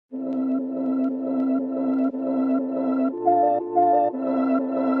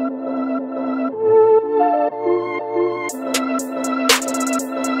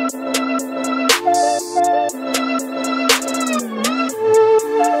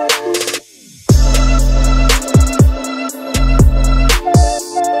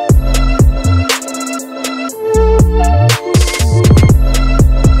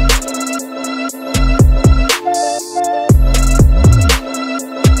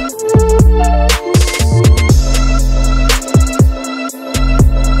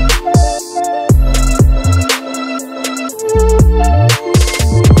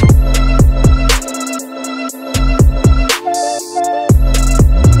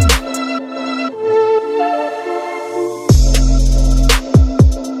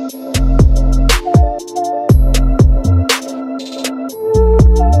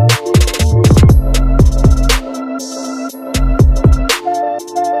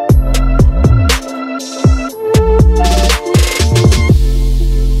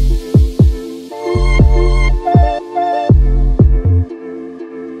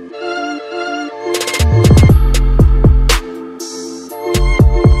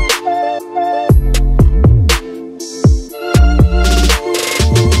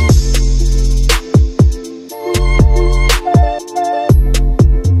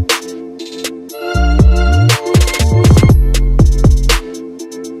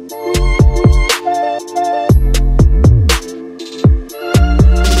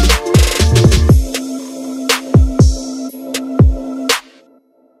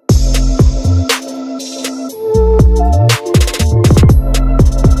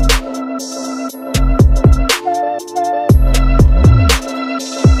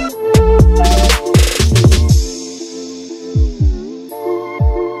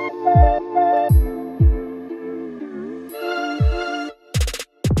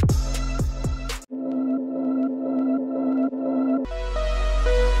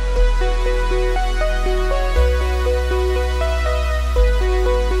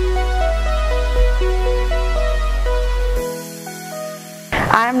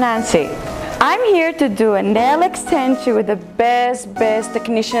I'm Nancy. I'm here to do a nail extension with the best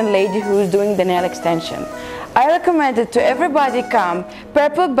technician lady who's doing the nail extension. I recommend it to everybody. Come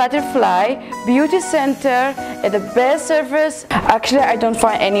Purple Butterfly Beauty Center at the best service. Actually, I don't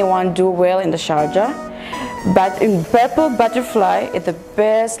find anyone do well in the Sharjah, but in Purple Butterfly it's the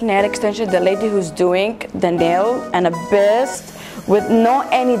best nail extension. The lady who's doing the nail and the best, with no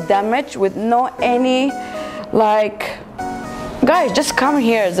any damage, with no any like, guys, just come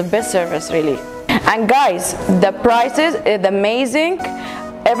here. It's the best service really. And guys, the prices is amazing.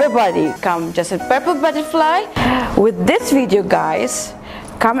 Everybody come just at Purple Butterfly. With this video, guys,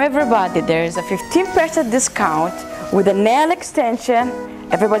 come everybody, there is a 15% discount with a nail extension.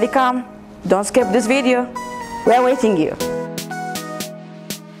 Everybody come, don't skip this video, we're waiting you.